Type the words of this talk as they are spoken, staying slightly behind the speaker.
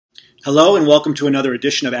Hello and welcome to another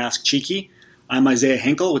edition of Ask Cheeky. I'm Isaiah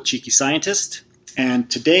Hankel with Cheeky Scientist, and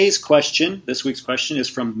today's question, this week's question, is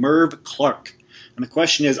from Merve Clark. And the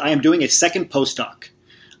question is, I am doing a second postdoc,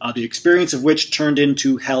 the experience of which turned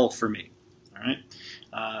into hell for me. All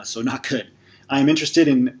right, so not good. I am interested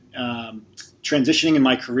in transitioning in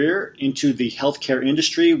my career into the healthcare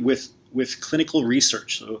industry with clinical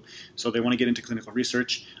research. So they want to get into clinical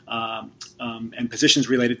research and positions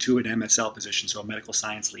related to an MSL position, so a Medical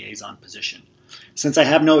Science Liaison position. Since I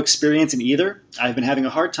have no experience in either, I've been having a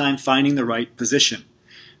hard time finding the right position.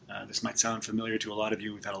 This might sound familiar to a lot of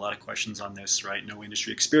you. We've had a lot of questions on this, right? No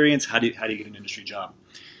industry experience. How do you get an industry job?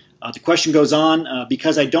 The question goes on,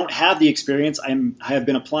 because I don't have the experience, I have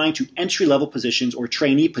been applying to entry-level positions or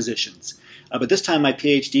trainee positions. But this time my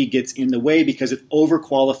PhD gets in the way because it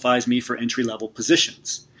overqualifies me for entry-level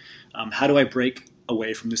positions. How do I break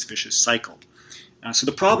away from this vicious cycle? So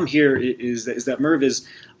the problem here is that Merve is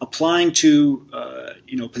applying to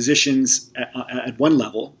positions at one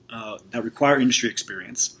level that require industry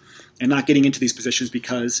experience and not getting into these positions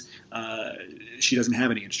because she doesn't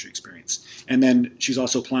have any industry experience. And then she's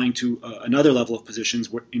also applying to another level of positions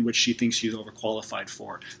in which she thinks she's overqualified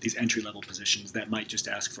for, these entry-level positions that might just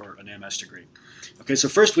ask for an MS degree. Okay, so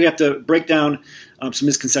first we have to break down some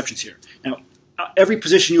misconceptions here. Now, every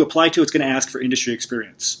position you apply to, it's going to ask for industry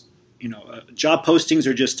experience. Job postings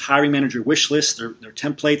are just hiring manager wish lists, they're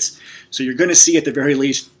templates, so you're going to see at the very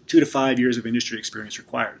least 2 to 5 years of industry experience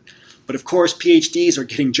required. But of course, PhDs are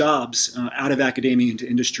getting jobs out of academia into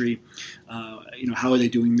industry. How are they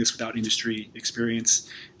doing this without industry experience?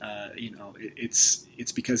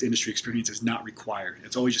 It's because industry experience is not required.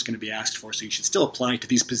 It's always just going to be asked for, so you should still apply to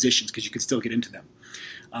these positions because you can still get into them.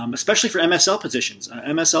 Especially for MSL positions.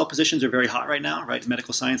 MSL positions are very hot right now, right?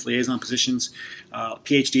 Medical Science Liaison positions.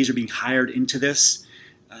 PhDs are being hired into this.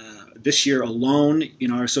 This year alone,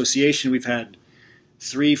 in our association, we've had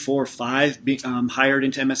 3, 4, 5 hired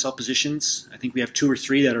into MSL positions. I think we have 2 or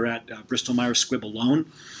 3 that are at Bristol Myers Squibb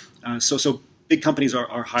alone. So big companies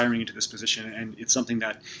are hiring into this position, and it's something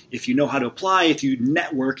that if you know how to apply, if you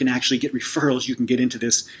network and actually get referrals, you can get into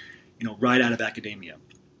this, right out of academia.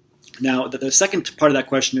 Now, the second part of that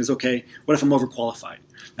question is, okay, what if I'm overqualified?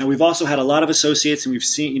 Now, we've also had a lot of associates, and we've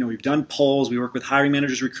seen, we've done polls, we work with hiring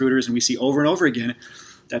managers, recruiters, and we see over and over again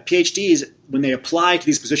that PhDs, when they apply to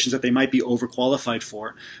these positions that they might be overqualified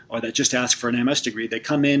for, or that just ask for an MS degree, they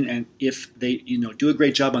come in, and if they do a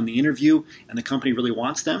great job on the interview and the company really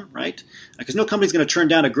wants them, right? Because no company's going to turn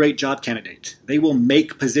down a great job candidate. They will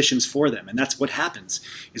make positions for them, and that's what happens,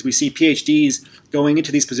 is we see PhDs going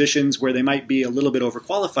into these positions where they might be a little bit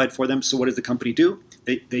overqualified for them, so what does the company do?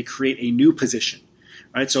 They create a new position,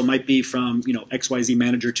 right? So it might be from XYZ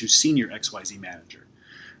manager to senior XYZ manager.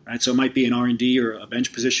 Right, so it might be an R&D or a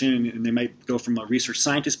bench position, and they might go from a research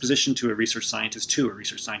scientist position to a research scientist 2 or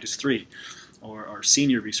research scientist 3 or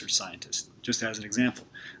senior research scientist, just as an example.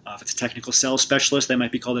 If it's a technical cell specialist, they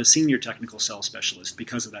might be called a senior technical cell specialist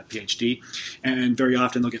because of that PhD, and very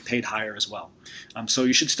often they'll get paid higher as well. So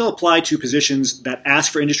you should still apply to positions that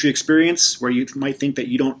ask for industry experience, where you might think that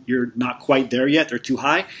you're not quite there yet, they're too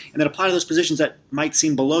high, and then apply to those positions that might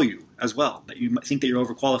seem below you as well, that you might think that you're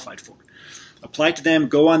overqualified for. Apply to them,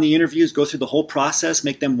 go on the interviews, go through the whole process,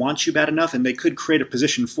 make them want you bad enough, and they could create a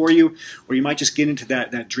position for you, or you might just get into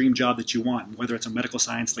that dream job that you want, whether it's a medical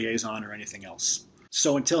science liaison or anything else.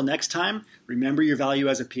 So until next time, remember your value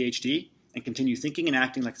as a PhD and continue thinking and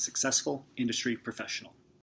acting like a successful industry professional.